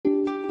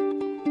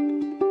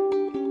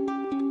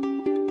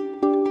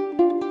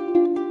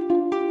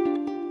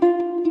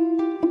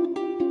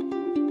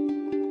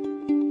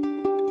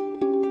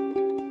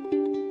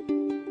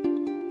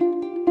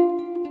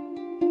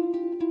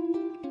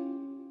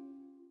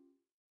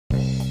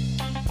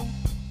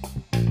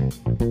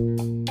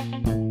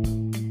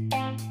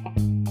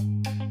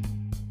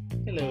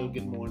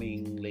good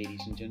morning,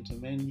 ladies and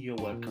gentlemen. You're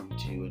welcome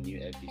to a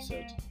new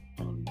episode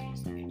on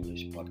this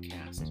English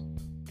podcast.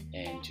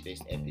 And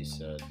today's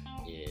episode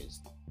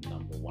is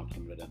number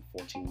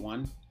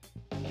 141,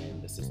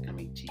 and this is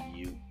coming to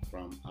you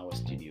from our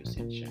studios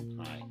in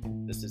Shanghai.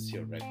 This is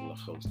your regular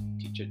host,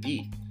 Teacher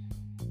D.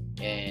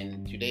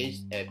 And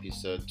today's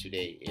episode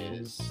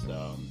is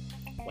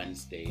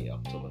Wednesday,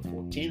 October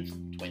 14th,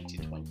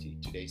 2020.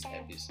 Today's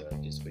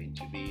episode is going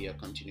to be a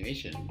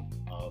continuation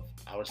of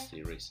our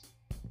series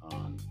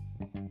on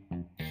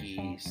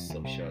key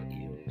social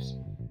ills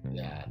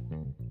that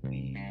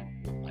we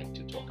would like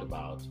to talk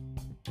about.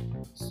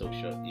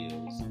 Social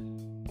ills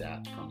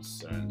that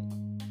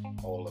concern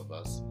all of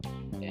us,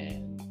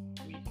 and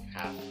we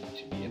have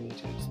to be able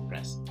to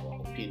express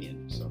our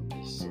opinions on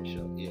these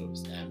social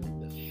ills. And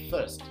the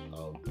first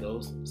of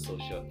those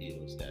social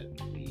ills that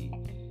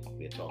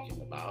we're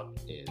talking about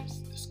is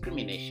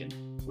discrimination.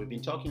 We've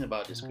been talking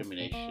about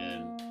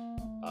discrimination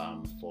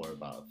for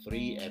about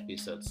 3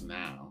 episodes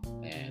now,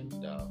 and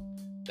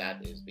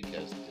that is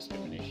because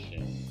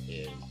discrimination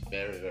is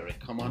very, very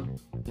common.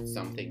 It's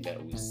something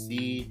that we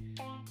see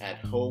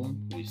at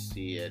home, we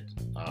see it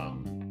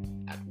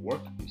at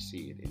work, we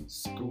see it in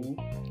school,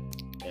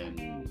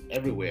 and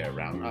everywhere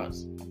around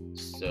us.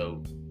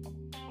 So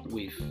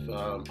we've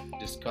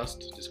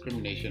discussed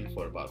discrimination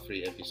for about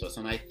 3 episodes,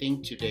 and I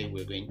think today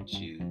we're going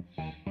to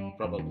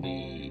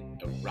probably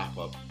wrap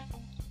up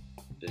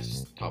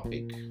this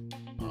topic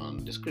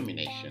on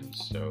discrimination.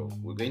 So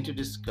we're going to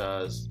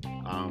discuss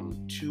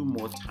 2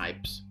 more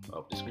types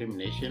of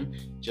discrimination.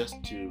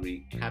 Just to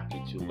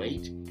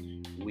recapitulate,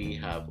 we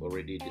have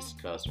already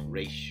discussed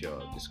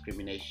racial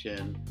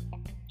discrimination,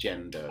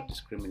 gender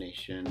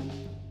discrimination,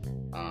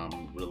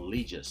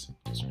 religious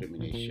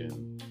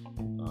discrimination,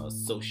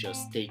 social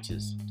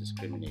status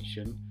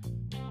discrimination,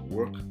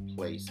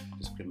 workplace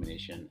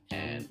discrimination,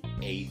 and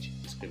age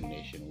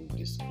discrimination. We've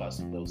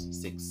discussed those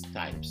 6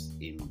 types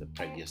in the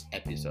previous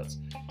episodes.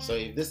 So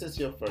if this is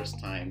your first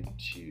time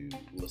to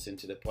listen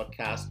to the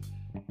podcast,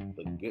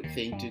 the good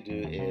thing to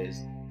do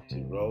is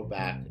to roll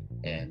back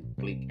and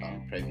click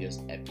on previous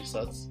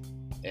episodes,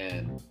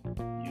 and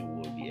you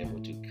will be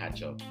able to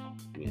catch up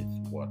with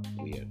what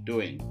we are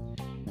doing.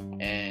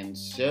 And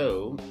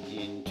so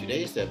in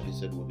today's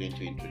episode, we're going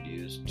to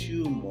introduce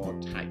 2 more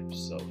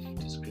types of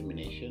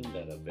discrimination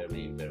that are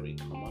very, very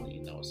common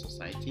in our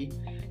society.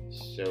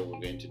 So we're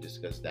going to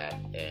discuss that,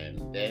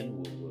 and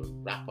then we will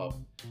wrap up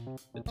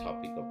the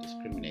topic of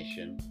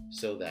discrimination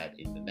so that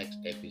in the next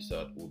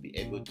episode, we'll be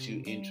able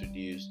to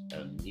introduce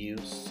a new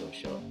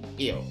social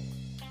ill.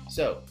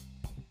 So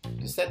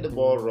to set the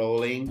ball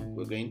rolling,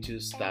 we're going to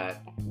start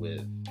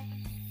with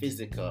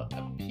physical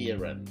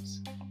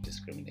appearance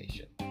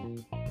discrimination.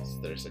 So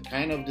there's a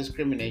kind of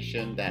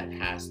discrimination that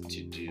has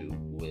to do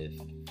with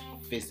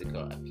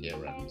physical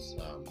appearance.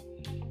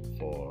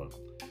 For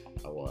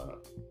our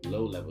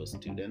low-level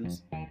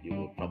students, you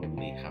will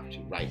probably have to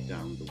write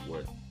down the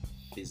word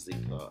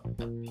physical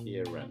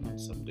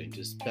appearance. I'm going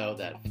to spell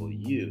that for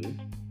you.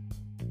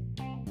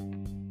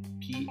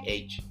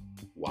 PHYSICAL.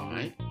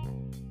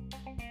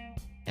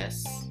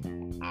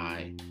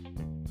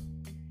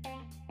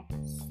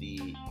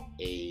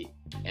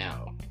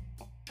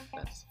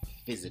 That's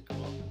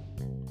physical.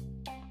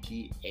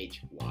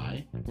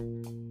 PHYSICAL.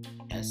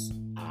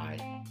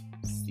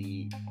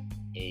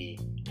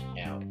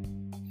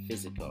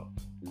 Physical.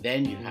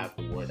 Then you have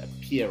the word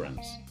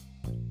appearance.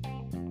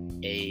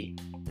 APPEARANCE.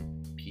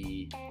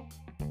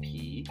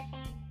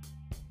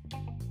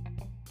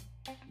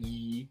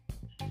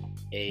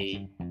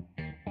 APPEARANCE.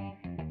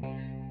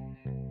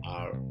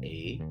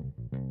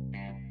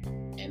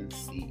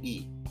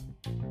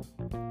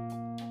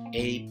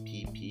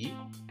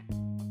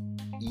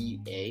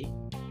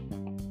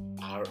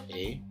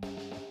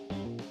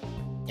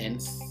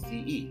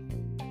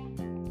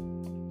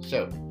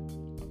 So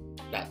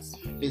that's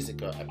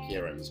physical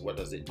appearance. What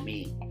does it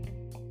mean?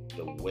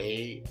 The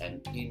way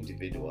an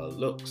individual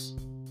looks.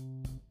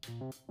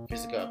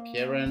 Physical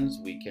appearance,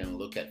 we can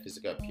look at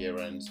physical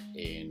appearance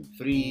in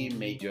 3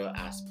 major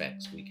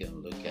aspects. We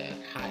can look at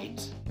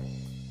height,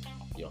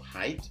 your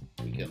height.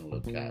 We can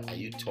look at, are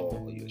you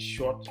tall, or you're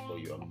short, or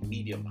you're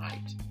medium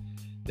height.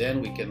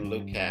 Then we can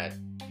look at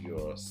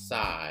your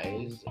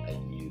size. Are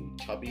you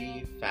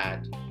chubby,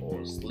 fat,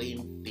 or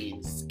slim,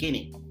 thin,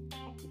 skinny?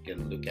 We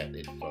can look at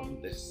it from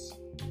this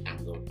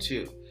angle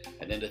too.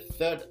 And then the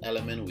third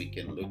element we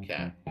can look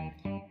at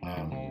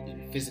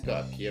in physical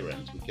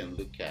appearance, we can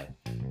look at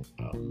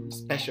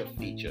special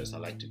features. I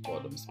like to call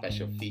them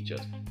special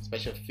features.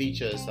 Special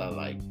features are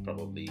like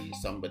probably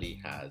somebody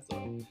has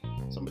a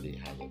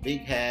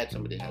big head,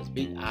 somebody has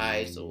big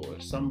eyes, or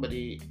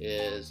somebody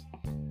is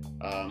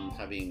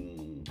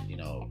having,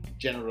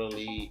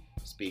 generally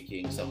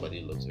speaking,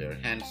 somebody looks very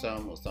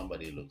handsome, or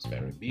somebody looks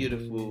very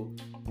beautiful.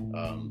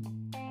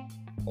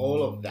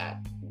 All of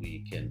that, we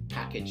can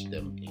package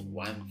them in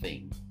one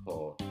thing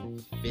called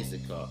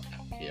physical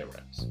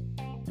appearance.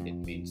 It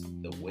means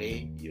the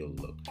way you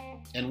look.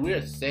 And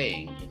we're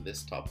saying in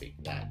this topic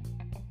that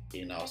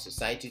in our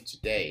society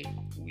today,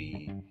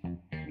 we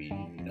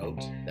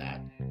note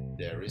that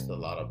there is a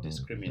lot of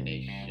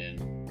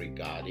discrimination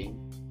regarding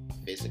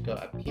physical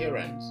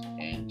appearance.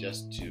 And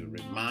just to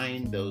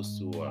remind those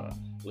who are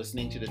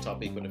listening to the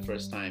topic for the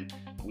first time,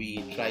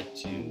 we tried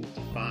to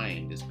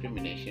define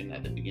discrimination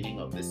at the beginning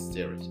of this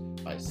series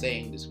by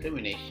saying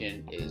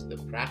discrimination is the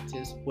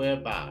practice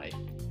whereby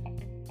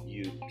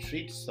you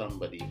treat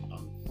somebody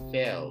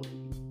unfairly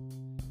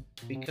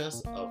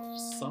because of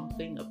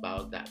something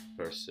about that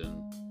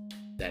person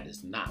that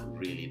is not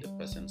really the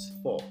person's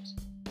fault.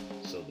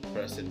 So the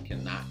person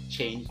cannot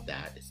change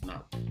that.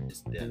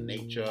 It's their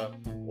nature,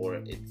 or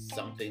it's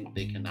something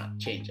they cannot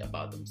change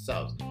about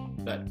themselves.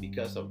 But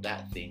because of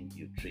that thing,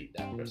 you treat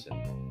that person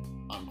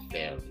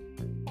unfairly.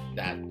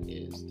 That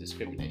is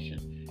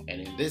discrimination.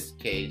 And in this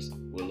case,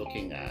 we're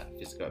looking at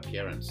physical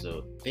appearance.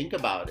 So think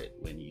about it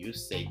when you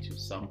say to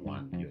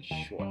someone you're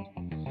short,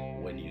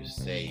 when you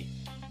say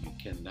you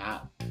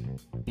cannot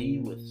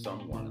be with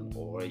someone,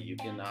 or you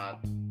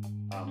cannot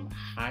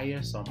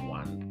hire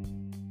someone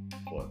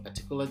for a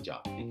particular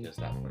job because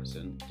that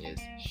person is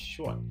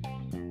short,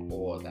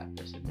 or that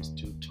person is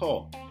too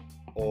tall,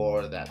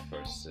 or that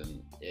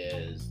person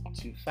is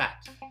too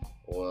fat,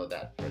 or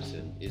that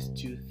person is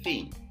too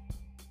thin.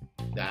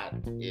 That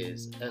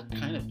is a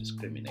kind of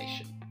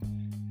discrimination.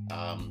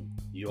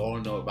 You all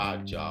know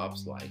about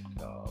jobs like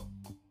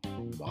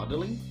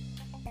modeling.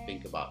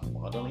 Think about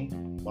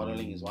modeling.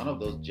 Modeling is one of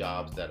those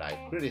jobs that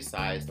I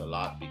criticized a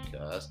lot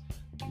because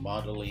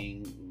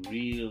modeling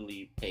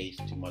really pays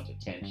too much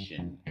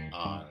attention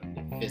on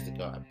the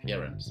physical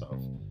appearance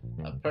of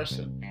a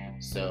person.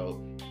 So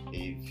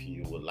if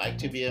you would like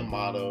to be a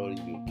model,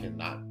 you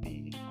cannot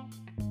be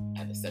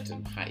at a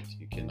certain height.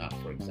 You cannot,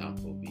 for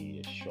example,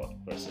 be a short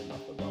person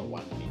of about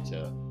 1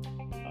 meter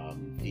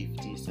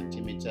 50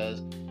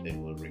 centimeters. They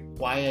will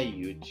require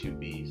you to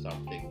be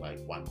something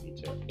like 1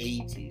 meter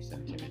 80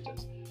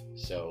 centimeters.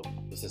 So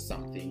this is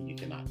something you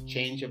cannot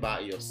change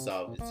about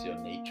yourself. It's your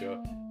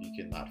nature. You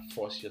cannot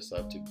force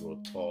yourself to grow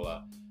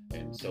taller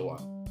and so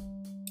on.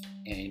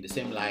 And in the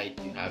same light,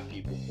 you have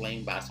people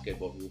playing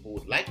basketball who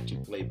would like to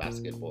play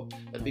basketball,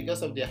 but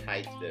because of their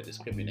height, they're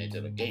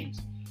discriminated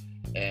against.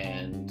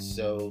 And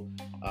so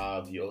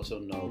you also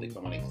know the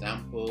common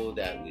example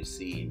that we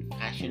see in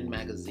fashion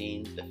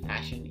magazines. The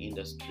fashion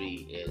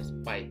industry is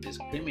quite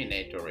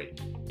discriminatory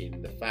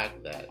in the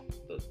fact that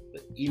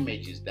the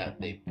images that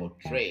they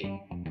portray,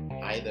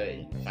 either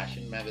in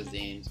fashion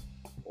magazines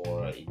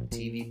or in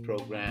TV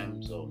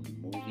programs or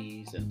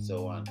movies and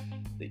so on,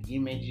 the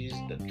images,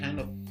 the kind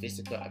of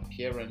physical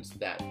appearance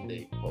that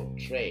they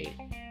portray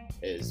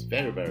is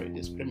very, very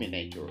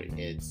discriminatory.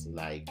 It's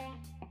like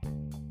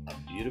a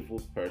beautiful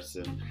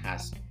person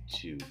has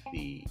to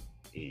be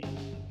in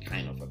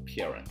kind of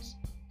appearance,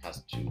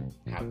 has to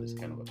have this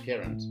kind of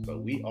appearance.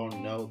 But we all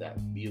know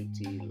that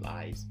beauty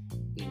lies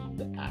in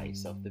the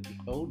eyes of the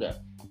beholder,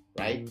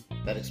 right?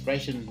 That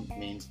expression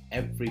means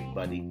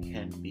everybody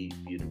can be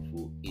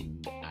beautiful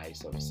in the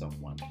eyes of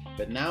someone.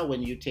 But now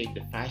when you take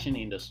the fashion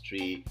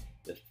industry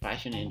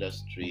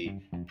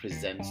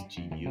presents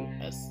to you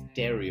a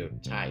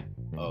stereotype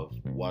of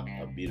what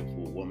a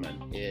beautiful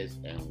woman is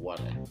and what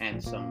a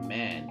handsome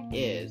man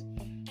is.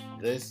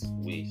 This,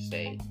 we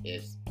say,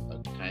 is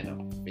a kind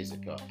of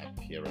physical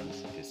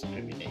appearance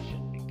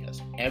discrimination,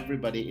 because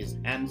everybody is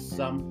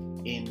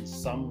handsome in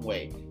some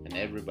way and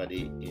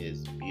everybody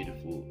is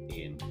beautiful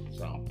in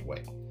some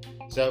way.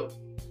 So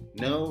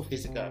no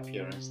physical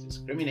appearance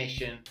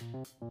discrimination.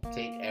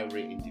 Take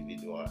every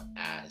individual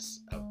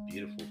as a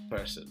beautiful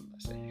person,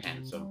 as a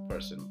handsome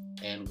person.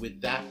 And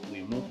with that,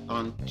 we move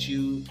on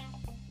to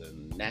the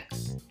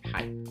next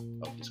type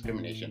of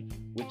discrimination,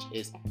 which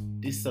is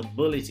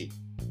disability.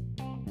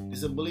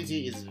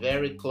 Disability is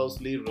very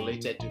closely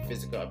related to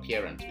physical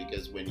appearance,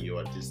 because when you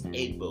are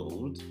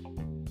disabled,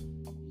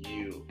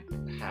 you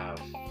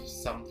have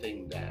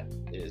something that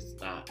is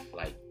not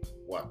like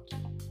what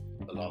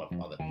a lot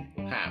of other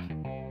people have.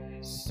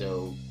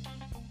 So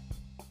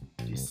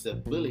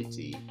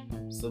disability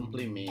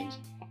simply means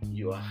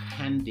you are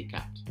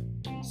handicapped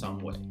in some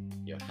way.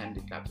 You're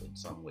handicapped in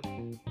some way.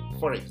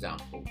 For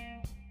example,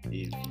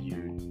 if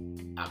you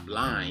are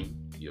blind,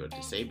 you're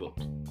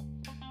disabled.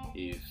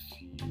 If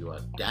you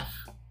are deaf,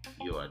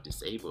 you are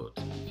disabled.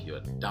 If you're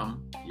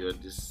dumb, you're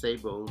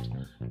disabled.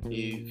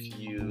 If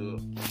you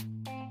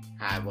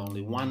have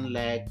only one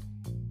leg,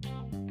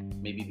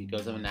 maybe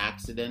because of an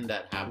accident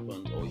that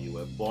happened, or you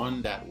were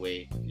born that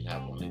way, if you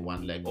have only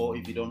one leg, or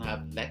if you don't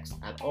have legs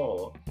at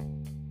all,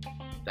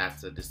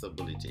 that's a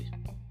disability.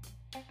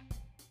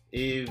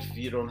 If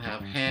you don't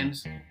have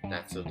hands,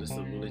 that's a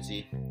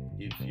disability.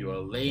 If you are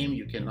lame,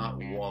 you cannot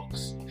walk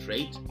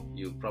straight,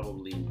 you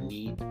probably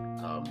need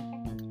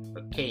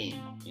a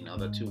cane in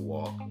order to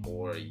walk,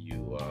 or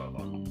you are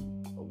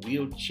on a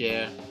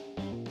wheelchair,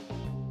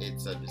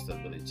 it's a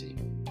disability.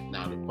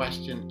 Now the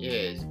question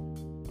is,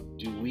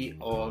 do we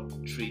all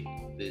treat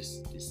these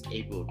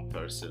disabled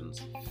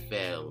persons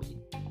fairly?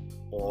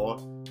 Or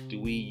do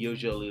we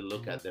usually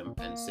look at them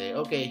and say,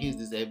 okay, he's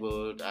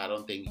disabled, I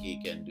don't think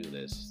he can do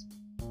this.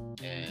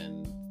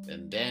 And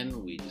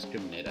then we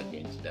discriminate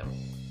against them.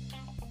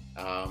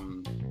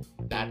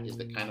 that is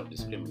the kind of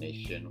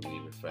discrimination we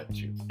refer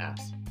to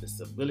as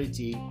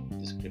disability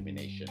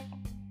discrimination.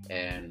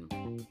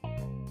 And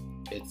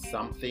it's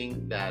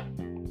something that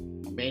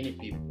many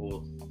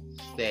people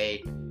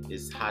say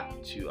is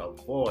hard to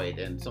avoid.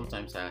 And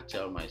sometimes I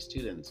tell my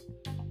students,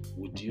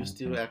 would you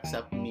still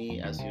accept me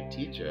as your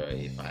teacher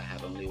if I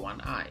had only one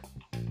eye?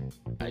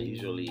 I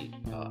usually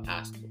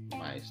ask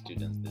my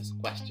students this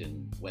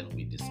question when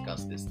we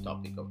discuss this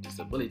topic of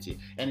disability.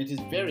 And it is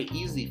very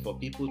easy for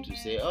people to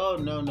say, oh,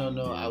 no,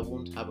 I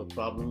won't have a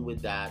problem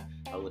with that.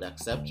 I would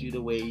accept you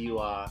the way you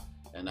are,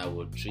 and I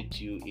would treat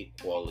you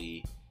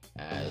equally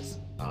as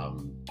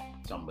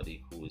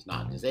somebody who is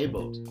not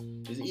disabled.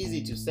 It's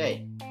easy to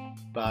say,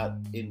 but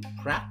in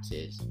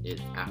practice,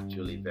 it's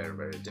actually very,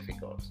 very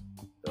difficult.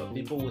 So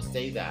people will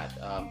say that.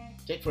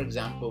 Take, for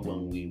example,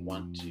 when we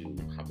want to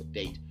have a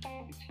date,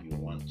 if you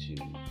want to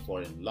fall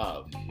in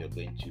love, if you're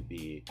going to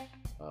be,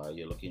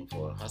 you're looking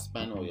for a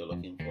husband, or you're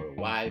looking for a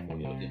wife, or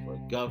you're looking for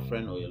a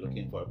girlfriend, or you're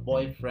looking for a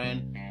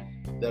boyfriend,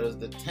 there is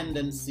the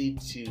tendency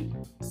to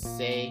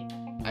say,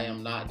 I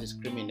am not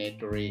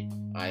discriminatory,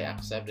 I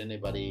accept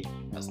anybody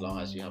as long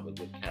as you have a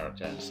good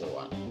character, and so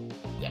on.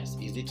 Yes,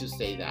 easy to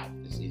say that.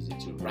 It's easy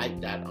to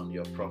write that on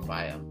your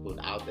profile and put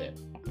out there.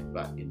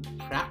 But in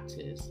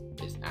practice,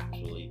 it's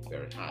actually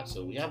very hard.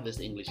 So we have this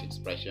English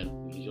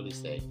expression, we usually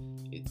say,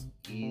 it's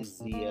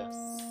easier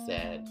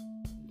said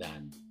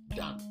than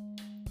done.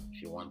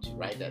 If you want to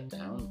write that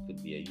down, it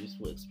could be a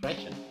useful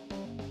expression.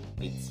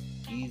 It's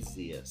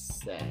easier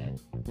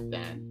said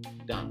than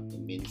done.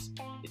 It means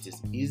it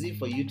is easy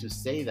for you to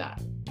say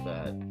that,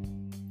 but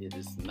it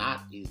is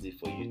not easy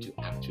for you to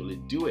actually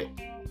do it.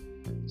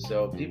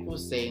 So people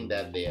saying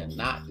that they are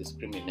not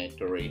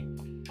discriminatory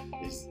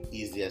is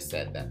easier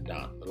said than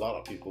done. A lot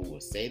of people will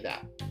say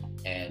that,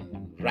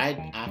 and right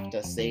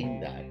after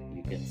saying that,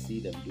 you can see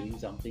them doing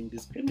something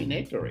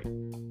discriminatory.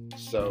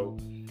 So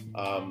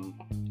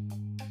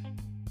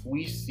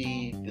we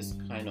see this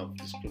kind of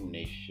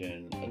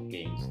discrimination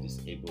against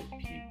disabled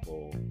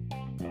people,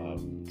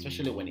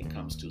 especially when it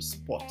comes to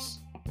sports.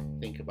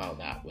 Think about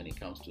that. When it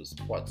comes to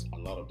sports, a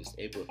lot of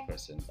disabled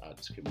persons are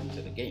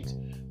discriminated against.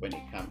 When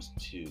it comes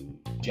to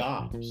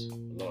jobs,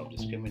 a lot of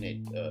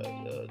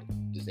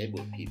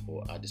disabled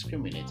people are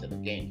discriminated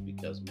against,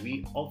 because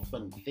we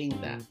often think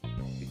that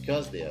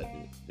because they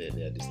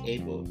are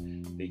disabled,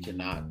 they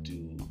cannot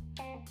do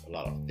a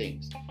lot of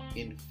things.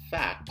 In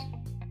fact,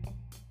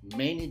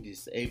 many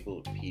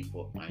disabled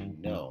people I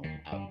know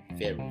are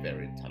very,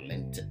 very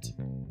talented.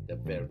 They're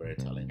very, very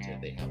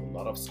talented. They have a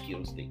lot of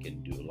skills. They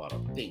can do a lot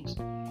of things.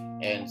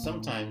 And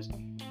sometimes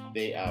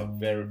they are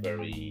very,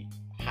 very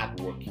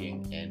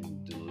hardworking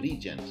and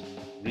diligent.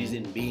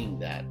 Reason being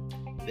that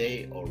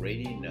they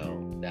already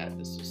know that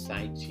the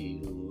society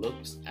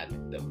looks at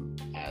them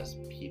as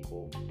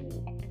people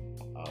who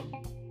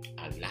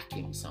are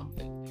lacking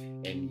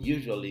something. And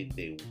usually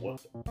they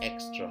work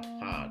extra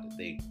hard.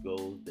 They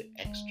go the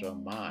extra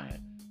mile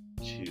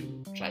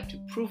to try to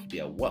prove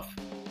their worth,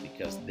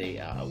 because they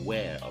are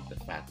aware of the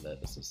fact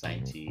that the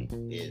society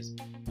is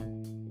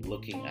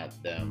looking at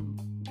them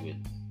with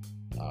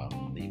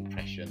the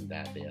impression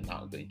that they are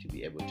not going to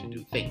be able to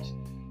do things.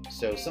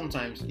 So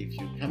sometimes if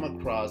you come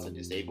across a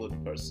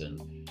disabled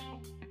person,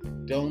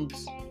 don't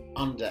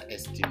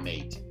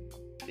underestimate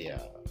their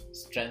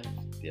strength,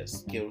 their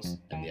skills,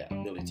 and their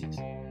abilities.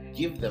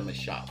 Give them a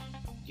shot.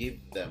 Give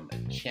them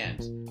a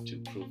chance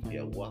to prove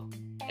their worth,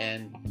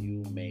 and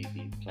you may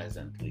be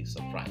pleasantly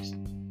surprised.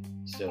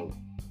 So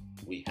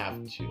we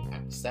have to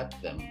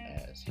accept them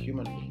as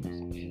human beings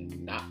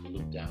and not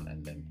look down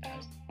on them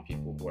as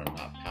people who are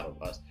not part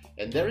of us.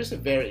 And there is a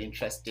very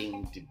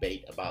interesting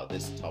debate about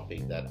this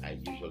topic that I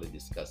usually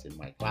discuss in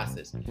my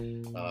classes.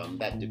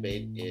 That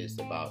debate is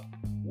about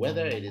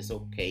whether it is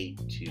okay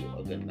to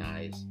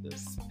organize the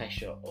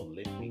Special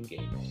Olympic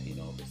Games. You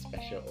know, the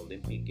Special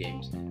Olympic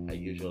Games are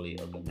usually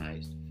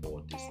organized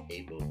for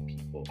disabled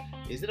people.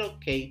 Is it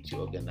okay to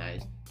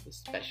organize the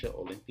Special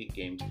Olympic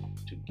Games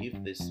to give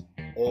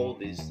all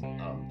these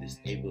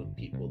disabled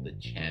people the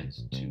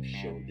chance to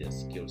show their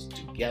skills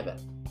together?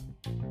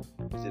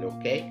 Is it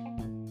okay?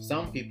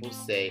 Some people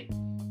say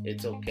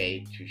it's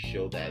okay to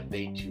show that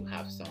they too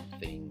have some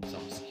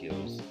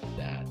skills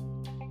that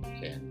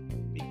can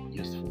be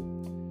useful.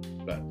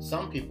 But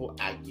some people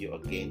argue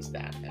against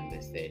that, and they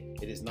say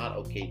it is not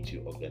okay to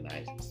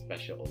organize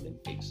Special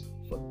Olympics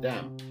for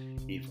them.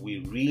 If we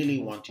really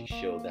want to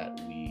show that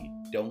we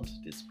don't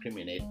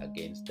discriminate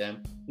against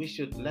them, we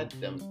should let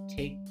them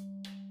take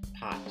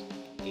part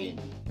in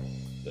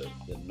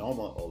the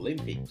normal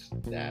Olympics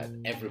that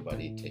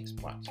everybody takes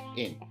part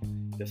in.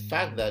 The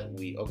fact that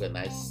we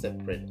organize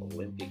separate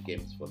Olympic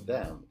Games for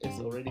them is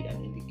already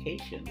an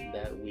indication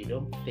that we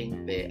don't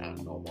think they are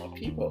normal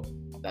people.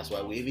 That's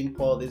why we even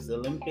call these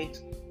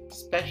Olympics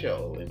Special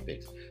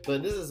Olympics. So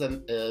this is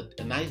a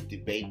nice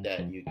debate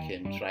that you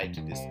can try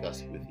to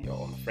discuss with your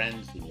own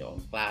friends, in your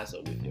own class,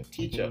 or with your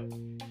teacher.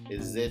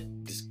 Is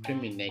it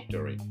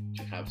discriminatory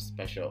to have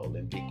Special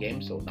Olympic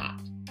Games or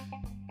not?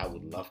 I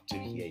would love to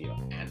hear your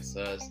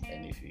answers.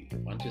 And if you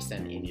want to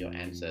send in your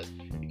answers,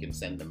 you can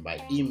send them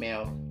by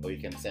email or you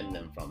can send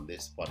them from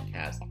this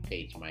podcast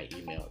page. My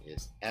email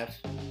is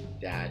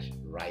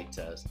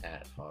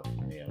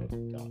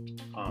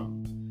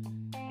f-writers@hotmail.com.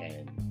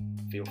 And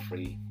feel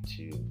free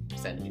to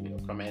send in your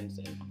comments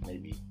and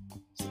maybe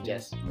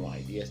suggest more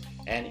ideas.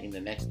 And in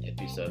the next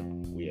episode,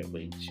 we are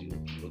going to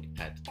look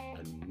at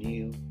a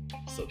new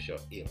social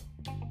ill.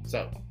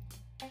 So,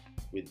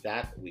 with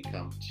that, we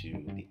come to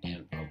the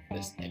end of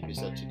this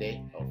episode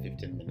today. Our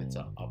 15 minutes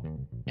are up,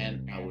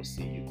 and I will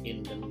see you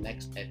in the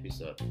next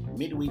episode.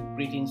 Midweek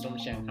greetings from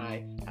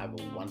Shanghai. Have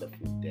a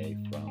wonderful day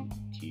from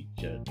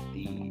Teacher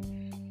D.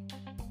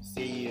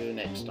 See you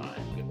next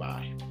time.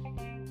 Goodbye.